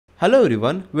Hello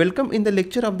everyone, welcome in the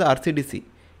lecture of the RCDC.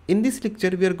 In this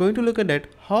lecture, we are going to look at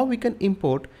how we can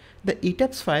import the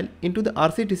ETABS file into the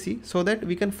RCDC so that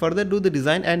we can further do the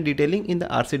design and detailing in the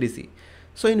RCDC.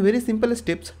 So in very simple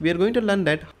steps, we are going to learn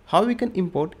that how we can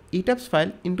import ETABS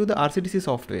file into the RCDC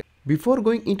software. Before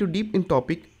going into deep in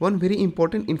topic, one very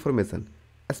important information.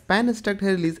 A SpanStruct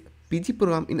has released PG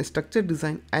program in structure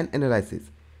design and analysis.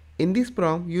 In this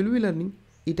program, you will be learning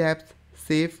ETABS,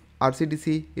 SAFE,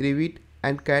 RCDC, Revit,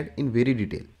 and CAD in very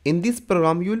detail. In this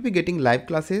program, you will be getting live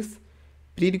classes,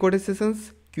 pre-recorded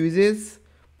sessions, quizzes,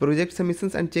 project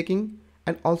submissions and checking,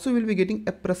 and also you will be getting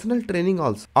a personal training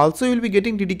also. Also, you will be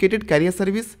getting dedicated career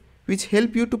service which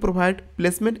help you to provide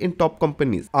placement in top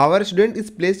companies. Our student is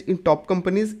placed in top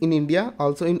companies in India,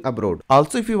 also in abroad.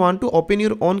 Also, if you want to open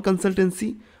your own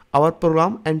consultancy, our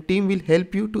program and team will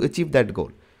help you to achieve that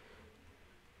goal.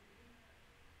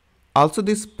 Also,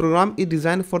 this program is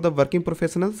designed for the working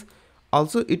professionals.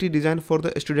 Also, it is designed for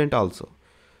the student also.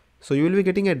 So you will be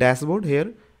getting a dashboard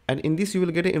here, and in this you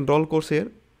will get an enroll course here.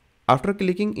 After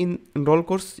clicking in enroll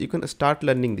course, you can start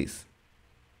learning this.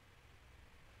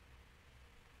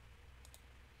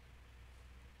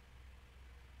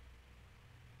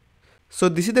 So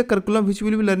this is the curriculum which you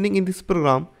will be learning in this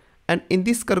program, and in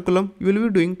this curriculum you will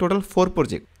be doing total 4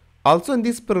 projects. Also in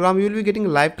this program you will be getting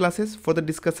live classes for the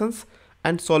discussions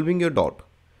and solving your doubt.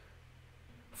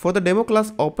 For the demo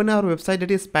class, open our website, that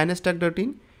is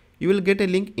SpanStruct.in. You will get a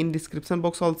link in description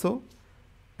box also.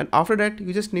 And after that,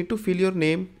 you just need to fill your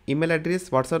name, email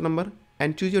address, WhatsApp number,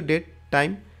 and choose your date,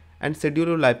 time, and schedule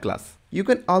your live class. You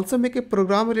can also make a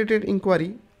program related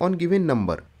inquiry on given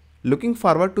number. Looking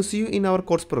forward to see you in our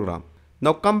course program.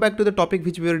 Now come back to the topic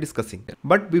which we were discussing.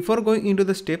 But before going into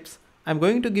the steps, I am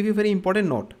going to give you a very important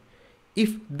note.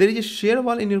 If there is a shear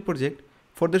wall in your project,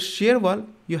 for the shear wall,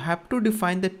 you have to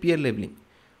define the peer leveling.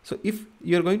 So if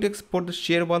you are going to export the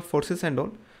shear wall forces and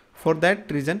all, for that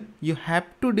reason you have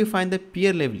to define the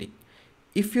peer leveling.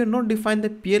 If you not define the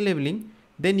peer leveling,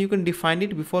 then you can define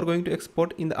it before going to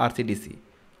export in the RCDC.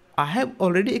 I have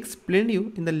already explained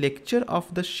you in the lecture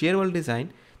of the shear wall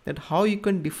design that how you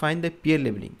can define the peer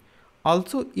leveling.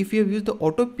 Also, if you have used the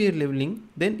auto peer leveling,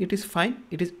 then it is fine,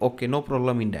 it is okay, no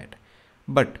problem in that.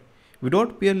 But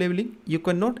without peer leveling, you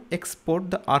cannot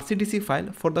export the RCDC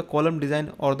file for the column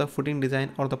design or the footing design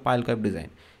or the pile cap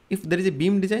design. If there is a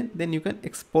beam design, then you can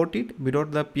export it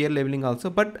without the peer leveling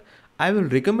also. But I will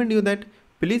recommend you that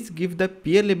please give the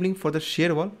peer leveling for the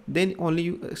shear wall, then only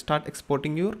you start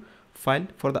exporting your file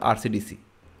for the RCDC.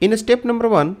 In step number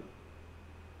 1,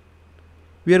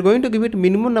 we are going to give it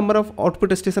minimum number of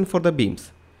output station for the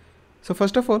beams. So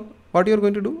first of all, what you are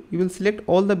going to do, you will select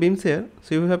all the beams here.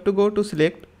 So you have to go to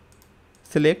select,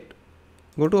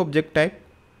 go to object type,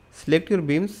 select your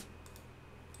beams.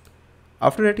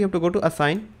 After that you have to go to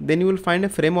assign, then you will find a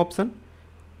frame option.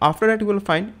 After that you will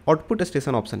find output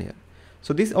station option here.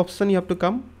 So this option you have to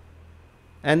come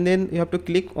and then you have to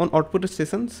click on output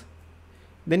stations.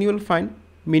 Then you will find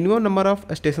minimum number of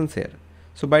stations here.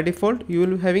 So by default you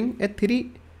will be having a 3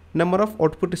 number of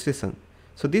output station.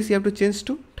 So this you have to change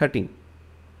to 13.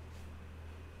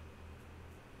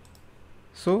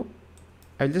 So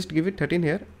I will just give it 13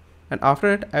 here, and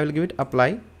after that I will give it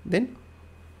apply, then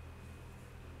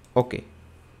OK.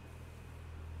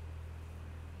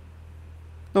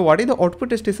 Now what is the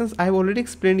output stations? I have already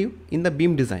explained you in the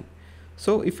beam design.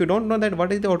 So if you don't know that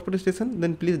what is the output station,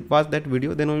 then please watch that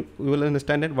video, then you will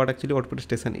understand that what actually output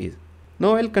station is.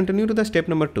 Now I will continue to the step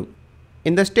number 2.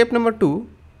 In the step number 2,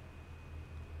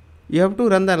 you have to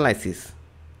run the analysis.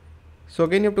 So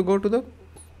again you have to go to the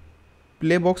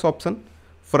play box option.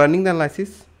 For running the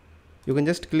analysis, you can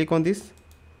just click on this,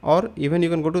 or even you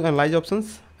can go to analyze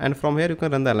options, and from here you can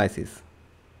run the analysis.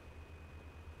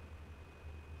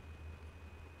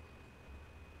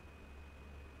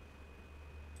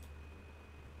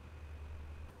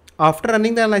 After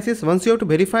running the analysis, once you have to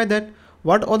verify that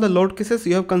what all the load cases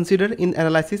you have considered in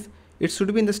analysis, it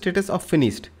should be in the status of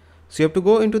finished. So you have to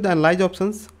go into the analyze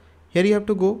options. Here you have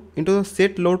to go into the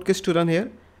set load case to run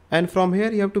here, and from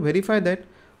here you have to verify that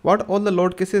what all the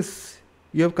load cases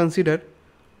you have considered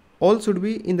all should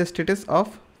be in the status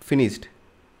of finished.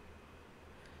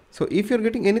 So if you are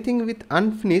getting anything with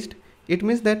unfinished, it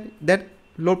means that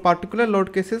particular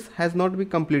load cases has not been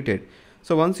completed.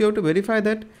 So once you have to verify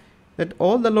that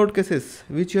all the load cases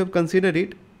which you have considered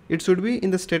it should be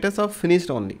in the status of finished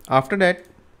only. After that,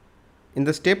 in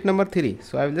the step number 3,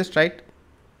 so I will just write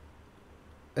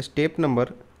a step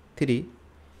number 3,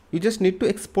 you just need to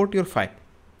export your file.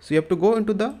 So you have to go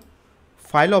into the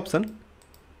file option.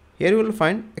 Here you will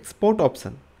find export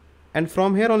option, and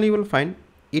from here only you will find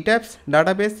ETABS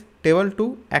database table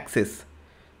to access.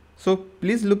 So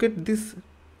please look at these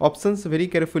options very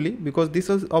carefully, because this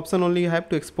is option only you have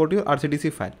to export your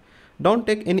RCDC file. Don't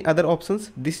take any other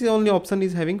options. This is only option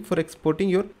is having for exporting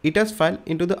your ETABS file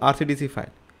into the RCDC file.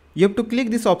 You have to click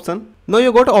this option. Now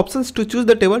you got options to choose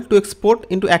the table to export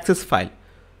into Access file.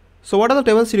 So what are the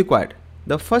tables you required?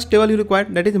 The first table you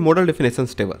required, that is model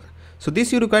definitions table. So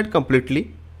this you required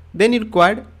completely. Then you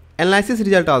required analysis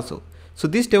result also. So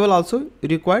this table also you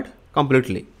required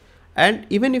completely. And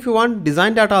even if you want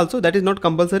design data also, that is not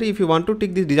compulsory. If you want to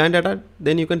take this design data,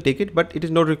 then you can take it, but it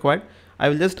is not required. I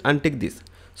will just untick this.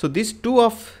 So these two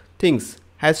of things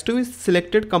has to be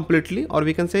selected completely, or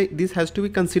we can say this has to be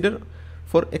considered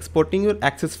for exporting your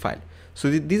Access file. So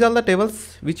these are the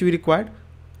tables which we required,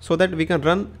 so that we can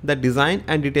run the design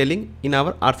and detailing in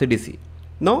our RCDC.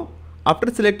 Now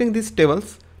after selecting these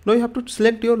tables, now you have to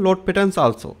select your load patterns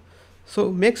also.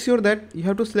 So make sure that you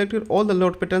have to select your all the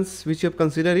load patterns which you have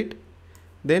considered it.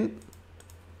 Then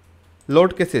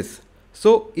load cases.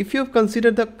 So if you have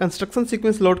considered the construction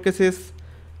sequence load cases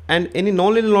and any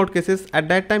non-linear load cases, at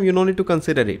that time you no need to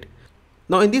consider it.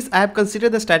 Now in this I have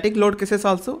considered the static load cases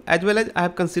also, as well as I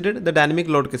have considered the dynamic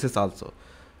load cases also.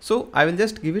 So I will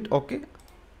just give it OK.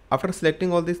 After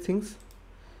selecting all these things,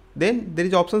 then there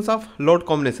is options of load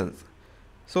combinations.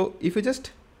 So if you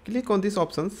just click on these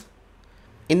options,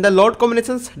 in the load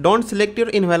combinations, don't select your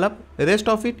envelope, rest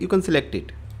of it you can select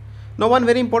it. Now one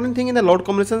very important thing in the load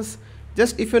combinations,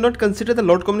 just if you not consider the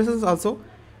load combinations also,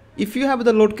 if you have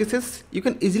the load cases, you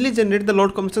can easily generate the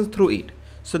load combinations through it.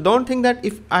 So don't think that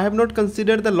if I have not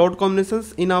considered the load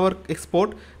combinations in our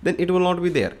export, then it will not be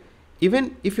there.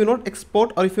 Even if you not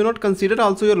export, or if you not consider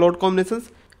also your load combinations,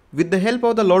 with the help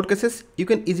of the load cases, you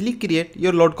can easily create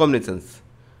your load combinations.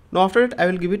 Now after it I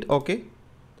will give it OK.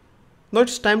 Now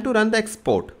it's time to run the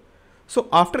export. So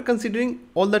after considering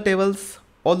all the tables,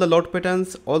 all the load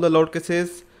patterns, all the load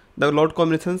cases, the load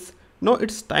combinations, now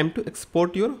it's time to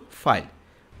export your file.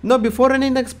 Now before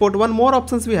running the export, one more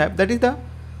options we have, that is the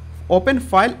open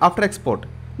file after export.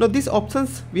 Now these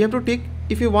options we have to take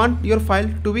if you want your file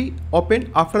to be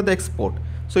opened after the export.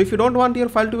 So if you don't want your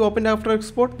file to be opened after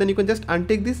export, then you can just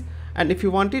untick this, and if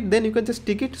you want it, then you can just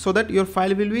tick it so that your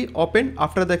file will be opened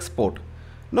after the export.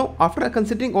 Now after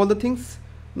considering all the things,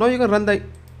 now you can run the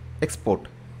export.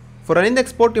 For running the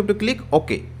export, you have to click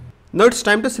OK. Now it's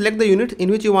time to select the unit in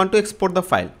which you want to export the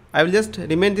file. I will just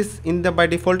remain this in the by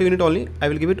default unit only. I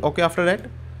will give it OK after that.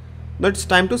 Now it's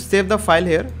time to save the file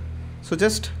here. So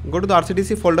just go to the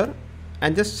RCDC folder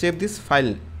and just save this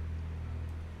file.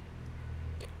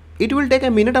 It will take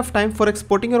a minute of time for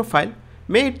exporting your file.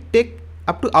 May it take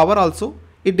up to hour also.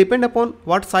 It depends upon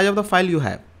what size of the file you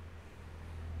have.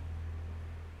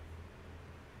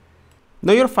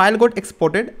 Now your file got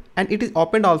exported and it is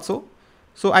opened also.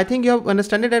 So I think you have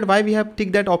understood that why we have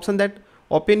ticked that option, that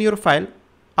open your file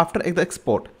after the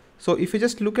export. So if you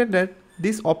just look at that,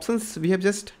 these options we have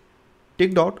just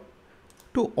ticked out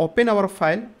to open our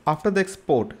file after the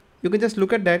export. You can just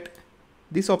look at that,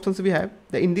 these options we have.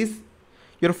 In this,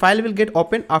 your file will get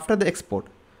opened after the export.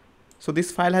 So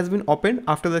this file has been opened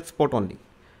after the export only.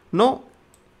 Now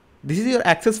this is your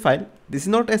Access file. This is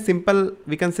not a simple,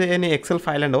 we can say, any Excel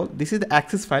file and all. This is the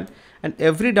Access file, and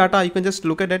every data you can just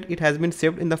look at it, it has been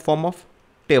saved in the form of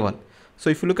table.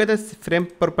 So if you look at the frame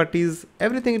properties,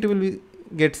 everything it will be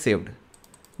get saved.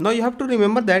 Now you have to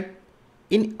remember that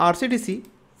in RCDC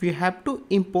we have to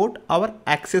import our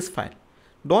Access file.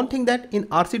 Don't think that in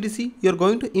RCDC you're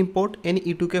going to import any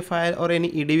E2K file or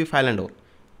any EDB file and all.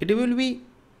 It will be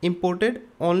imported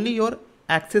only your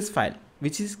Access file,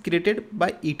 which is created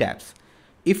by ETABS.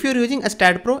 If you're using a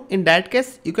StatPro, in that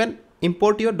case you can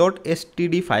import your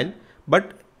 .std file,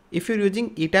 but if you're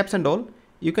using ETABS and all,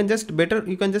 you can just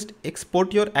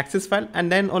export your Access file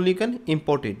and then only you can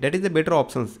import it. That is the better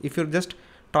options if you're just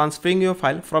transferring your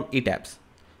file from ETABS.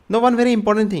 Now one very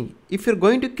important thing, if you're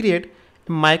going to create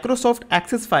a Microsoft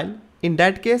Access file, in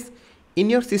that case in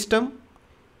your system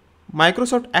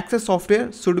Microsoft Access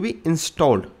software should be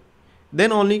installed.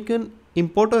 Then only you can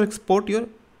import or export your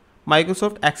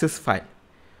Microsoft Access file.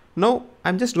 Now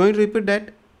I'm just going to repeat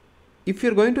that if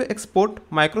you're going to export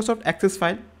Microsoft Access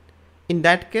file, in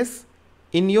that case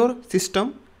in your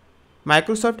system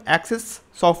Microsoft Access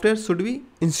software should be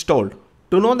installed.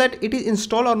 To know that it is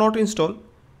installed or not installed,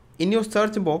 in your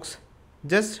search box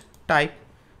just type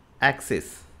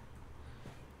Access.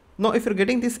 Now if you're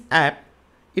getting this app,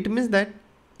 it means that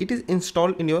it is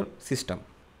installed in your system.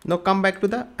 Now come back to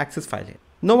the Access file here.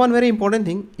 Now one very important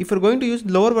thing, if you're going to use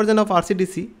lower version of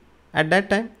RCDC, at that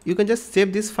time you can just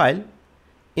save this file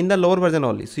in the lower version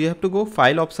only. So you have to go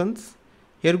file options,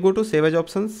 here go to save as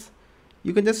options.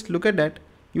 You can just look at that,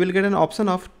 you will get an option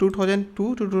of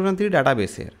 2002 to 2003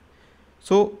 database here.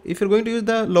 So if you're going to use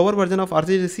the lower version of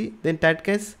RCDC, then that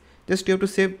case just you have to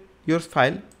save your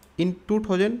file in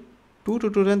 2002 to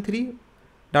 2003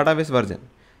 database version.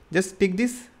 Just tick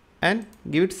this and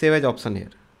give it save as option here.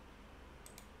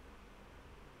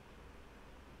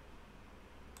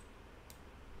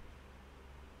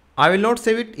 I will not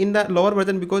save it in the lower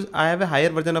version because I have a higher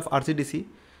version of RCDC.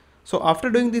 So after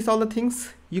doing this all the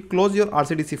things, you close your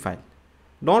RCDC file.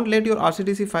 Don't let your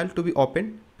RCDC file to be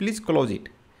opened. Please close it.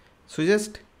 So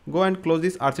just go and close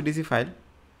this RCDC file.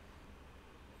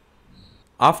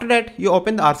 After that, you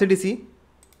open the RCDC.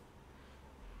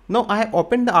 Now I have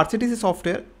opened the RCDC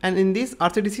software, and in this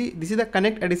RCDC, this is the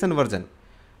Connect Edition version.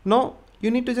 Now you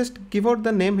need to just give out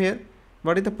the name here.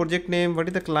 What is the project name? What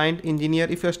is the client, engineer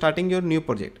if you are starting your new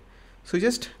project? So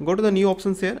just go to the new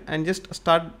options here and just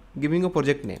start giving a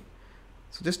project name.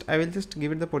 So just I will just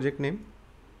give it the project name.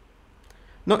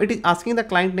 Now it is asking the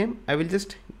client name. I will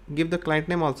just give the client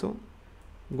name also,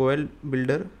 Goel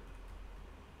Builder.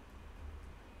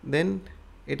 Then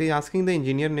it is asking the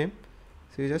engineer name.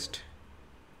 So you just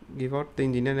give out the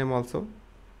engineer name also.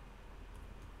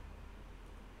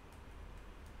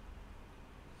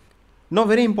 Now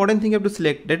very important thing you have to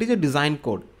select, that is a design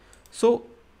code. So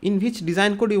in which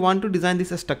design code you want to design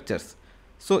these structures.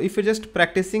 So if you're just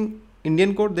practicing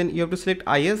Indian code, then you have to select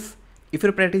IS. If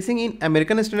you're practicing in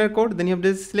American Standard Code, then you have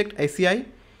to select ACI.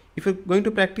 If you're going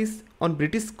to practice on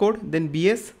British code, then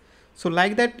BS. So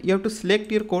like that you have to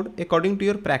select your code according to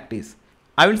your practice.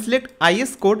 I will select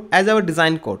IS code as our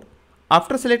design code.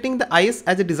 After selecting the IS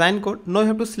as a design code, now you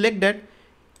have to select that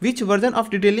which version of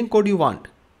detailing code you want.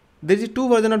 There is two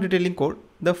versions of detailing code.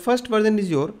 The first version is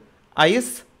your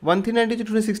IS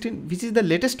 1390-2016, which is the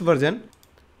latest version.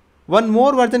 One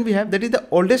more version we have, that is the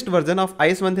oldest version of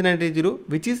IS 1390,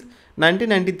 which is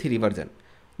 1993 version.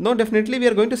 Now definitely we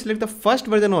are going to select the first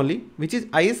version only, which is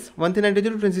IS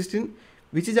 1390-2016,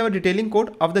 which is our detailing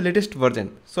code of the latest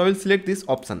version. So I will select this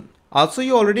option. Also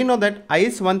you already know that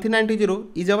IS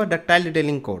 1390 is our ductile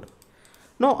detailing code.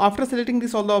 Now after selecting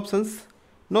this all the options,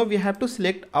 now we have to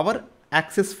select our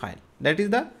access file, that is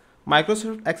the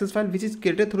Microsoft access file which is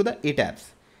created through the ETABS.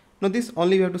 Now this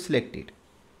only we have to select it.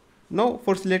 Now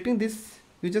for selecting this,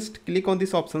 you just click on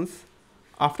these options.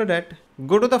 After that,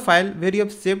 go to the file where you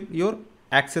have saved your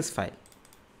access file.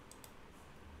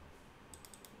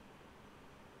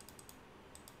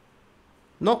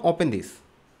 Now open this.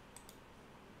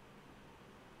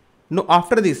 Now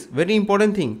after this, very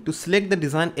important thing, to select the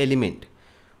design element.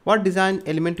 What design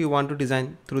element you want to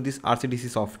design through this RCDC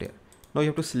software. Now you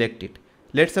have to select it.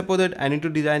 Let's suppose that I need to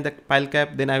design the pile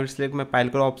cap, then I will select my pile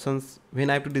cap options. When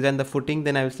I have to design the footing,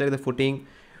 then I will select the footing.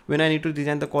 When I need to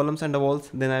design the columns and the walls,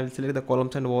 then I will select the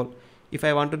columns and wall. If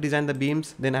I want to design the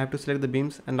beams, then I have to select the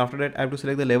beams, and after that I have to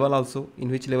select the level also,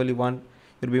 in which level you want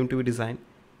your beam to be designed.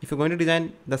 If you're going to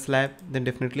design the slab, then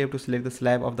definitely you have to select the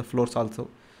slab of the floors also.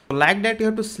 So like that you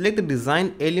have to select the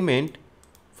design element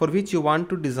for which you want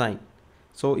to design.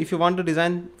 So if you want to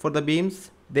design for the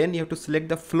beams, then you have to select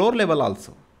the floor level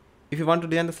also. If you want to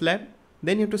design the slab,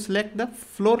 then you have to select the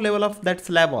floor level of that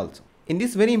slab also. In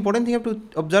this very important thing you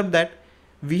have to observe that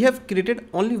we have created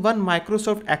only one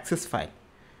Microsoft access file.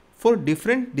 For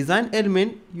different design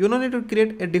element, you don't need to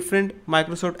create a different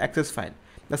Microsoft access file.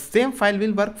 The same file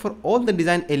will work for all the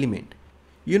design element.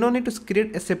 You don't need to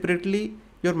create a separately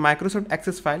your Microsoft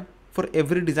access file for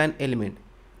every design element.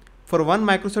 For one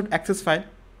Microsoft access file,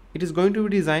 it is going to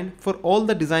be designed for all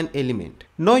the design element.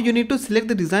 Now you need to select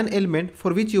the design element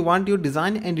for which you want your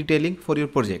design and detailing for your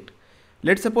project.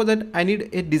 Let's suppose that I need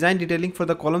a design detailing for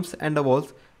the columns and the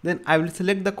walls, then I will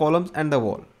select the columns and the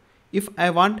wall. If I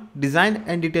want design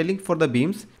and detailing for the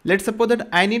beams, let's suppose that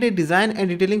I need a design and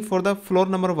detailing for the floor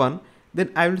number 1,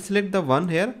 then I will select the 1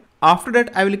 here. After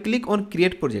that I will click on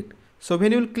create project. So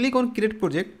when you will click on create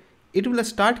project, it will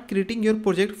start creating your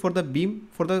project for the beam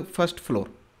for the first floor.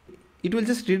 It will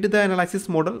just read the analysis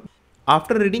model.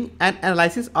 After reading an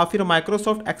analysis of your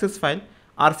Microsoft access file,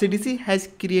 RCDC has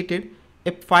created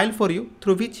a file for you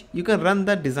through which you can run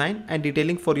the design and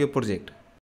detailing for your project.